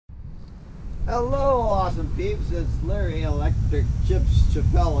Hello, awesome peeps. It's Larry Electric Chips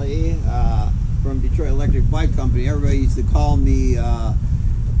Chiapelli from Detroit Electric Bike Company. Everybody used to call me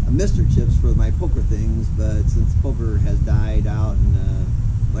Mr. Chips for my poker things, but since poker has died out and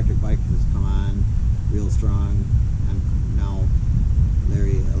electric bike has come on real strong, I'm now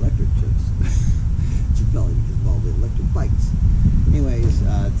Larry Electric Chips Chiapelli because of all the electric bikes. Anyways,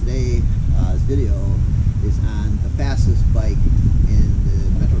 today this video is on the fastest bike in the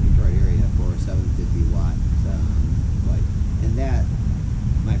Metro Detroit area for a 750 watt bike. And that,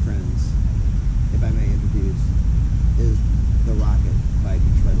 my friends, if I may introduce, is the Rocket by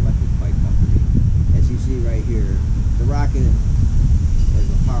Detroit Electric Bike Company. As you see right here, the Rocket is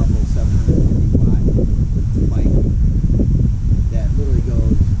a powerful 750 watt bike that literally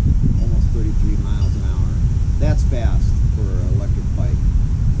goes almost 33 miles an hour. That's fast for an electric bike.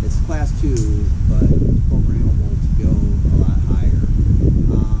 It's class 2, but it's programmable to go a lot higher.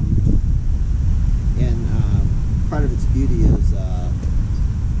 Part of its beauty is,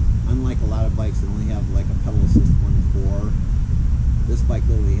 unlike a lot of bikes that only have like a pedal assist 1 to 4, this bike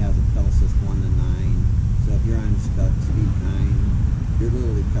literally has a pedal assist 1 to 9. So if you're on speed 9, you're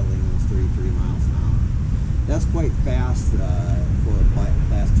literally pedaling almost 33 miles an hour. That's quite fast for a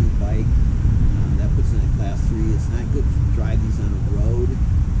class 2 bike. That puts it in a class 3. It's not good to drive these on a road,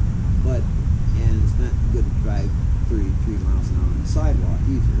 and it's not good to drive 33 miles an hour on the sidewalk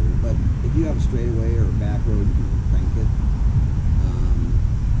either. But if you have a straightaway or a back road, you can crank it.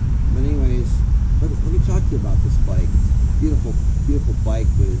 But anyways, let me talk to you about this bike. Beautiful, beautiful bike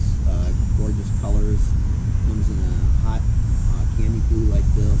with gorgeous colors. Comes in a hot candy blue like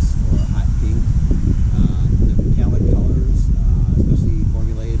this, or a hot pink. The metallic colors, especially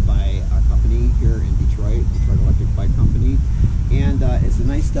formulated by our company here in Detroit, Detroit Electric Bike Company. And it's a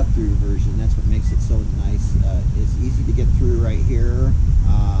nice step-through version. That's what makes it so nice. It's easy to get through right here,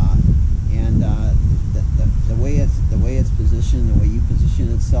 and the way it's positioned, the way you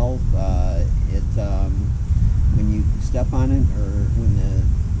position itself, when you step on it, or when the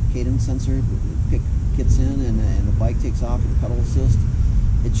cadence sensor kicks in and the bike takes off with the pedal assist,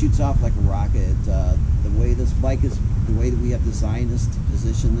 it shoots off like a rocket. The way this bike is, the way that we have designed this to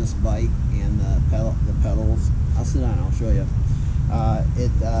position this bike, and the pedals. I'll sit down. I'll show you.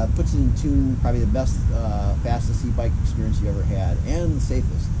 It puts it in tune, probably the best, fastest e-bike experience you ever had, and the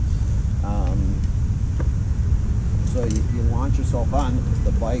safest. So you launch yourself on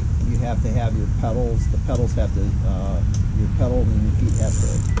the bike. You have to have your pedals. The pedals have to, your pedal and your feet have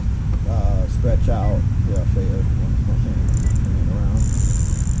to stretch out. Here, I'll show you one more thing. Turn it around.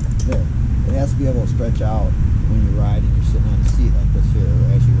 There. It has to be able to stretch out when you ride, and you're sitting on a seat like this here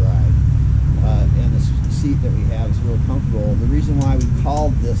as you ride. And this seat that we have is really comfortable. The reason why we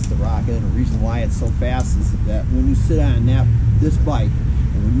called this the Rocket, and the reason why it's so fast, is that when you sit on this bike,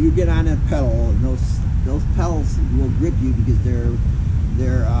 and when you get on that pedal, and those pedals will grip you because they're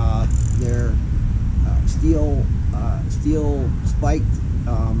steel spiked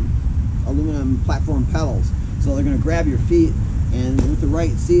aluminum platform pedals. So they're going to grab your feet, and with the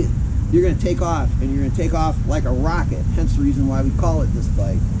right seat, you're going to take off, and you're going to take off like a rocket. Hence the reason why we call it this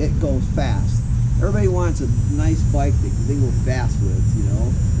bike. It goes fast. Everybody wants a nice bike that they go fast with, you know.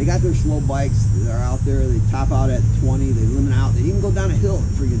 They got their slow bikes that are out there. They top out at 20. They limit out. They even go down a hill at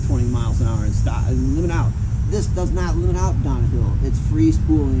freaking 20 miles an hour and stop and limit out. This does not limit out down a hill. It's free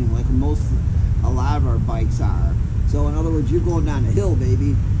spooling like a lot of our bikes are. So in other words, you're going down the hill,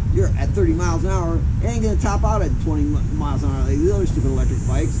 baby. You're at 30 miles an hour. It ain't going to top out at 20 miles an hour like the other stupid electric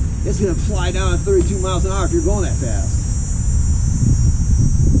bikes. It's going to fly down at 32 miles an hour if you're going that fast.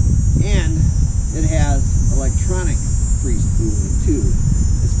 And it has electronic free spooling too.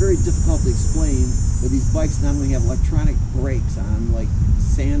 It's very difficult to explain, but these bikes not only have electronic brakes on, like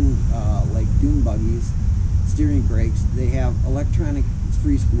like dune buggies, steering brakes, they have electronic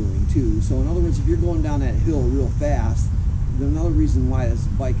free spooling too. So in other words, if you're going down that hill real fast, another reason why this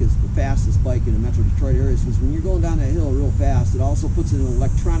bike is the fastest bike in the Metro Detroit area is because when you're going down that hill real fast, it also puts in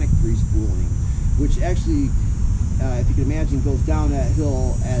electronic free spooling, which actually, if you can imagine, goes down that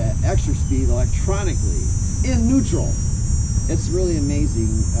hill at an extra speed electronically in neutral. It's really amazing,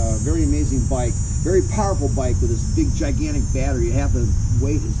 very amazing bike, very powerful bike with this big gigantic battery. Half the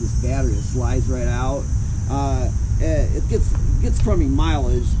weight is this battery. It slides right out. It gets crummy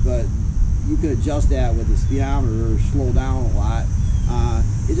mileage, but you can adjust that with the speedometer or slow down a lot.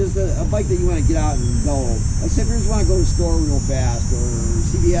 It's just a bike that you want to get out and go. Like say if you just want to go to the store real fast, or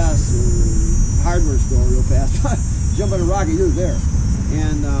CVS or hardware store real fast, jump on a Rocket, you're there.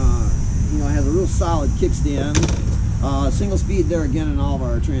 And you know, it has a real solid kickstand. Single speed there again in all of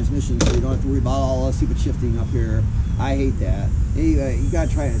our transmissions, so you don't have to worry about all the stupid shifting up here. I hate that. Anyway, you gotta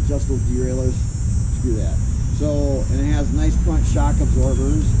try and adjust those derailleurs. Screw that. So, and it has nice front shock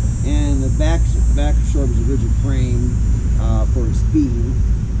absorbers, and the back absorbs a rigid frame for speed.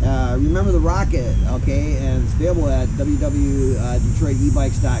 Remember the Rocket, okay? And it's available at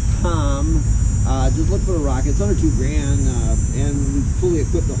www.detroitetbikes.com. Just look for the Rocket. It's under $2,000, and we fully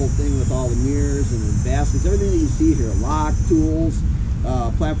equipped the whole thing with all the mirrors and the baskets, everything that you see here, lock, tools,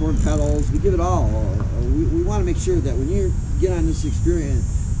 platform pedals. We give it all. We want to make sure that when you get on this experience,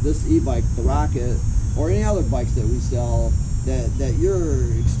 this e-bike, the Rocket, or any other bikes that we sell, that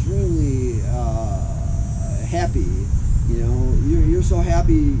you're extremely happy. You know, you're so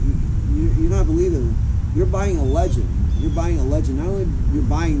happy. You're not believing. You're buying a legend. You're buying a legend. Not only you're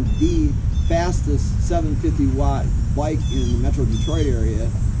buying the fastest 750-watt bike in the Metro Detroit area,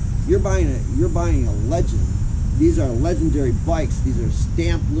 you're buying a legend. These are legendary bikes. These are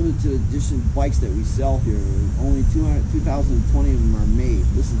stamped limited edition bikes that we sell here. Only 2,020 of them are made.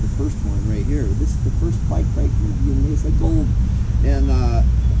 This is the first one right here. This is the first bike right here. It's like gold.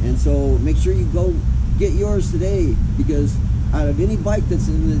 And so make sure you go get yours today, because out of any bike that's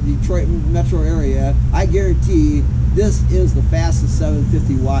in the Detroit metro area, I guarantee this is the fastest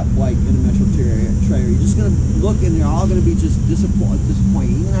 750-watt bike in the metro area. You're just going to look, and they're all going to be just disappointed.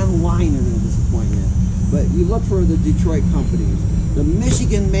 Even online they're going to disappoint you. But you look for the Detroit companies, the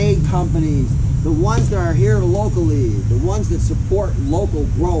Michigan-made companies, the ones that are here locally, the ones that support local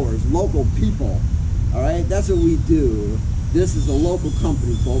growers, local people. All right, that's what we do. This is a local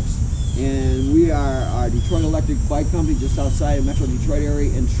company, folks, and we are our Detroit Electric Bike Company, just outside of Metro Detroit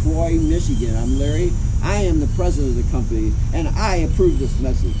area in Troy, Michigan. I'm Larry. I am the president of the company, and I approve this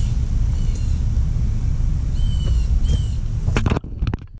message.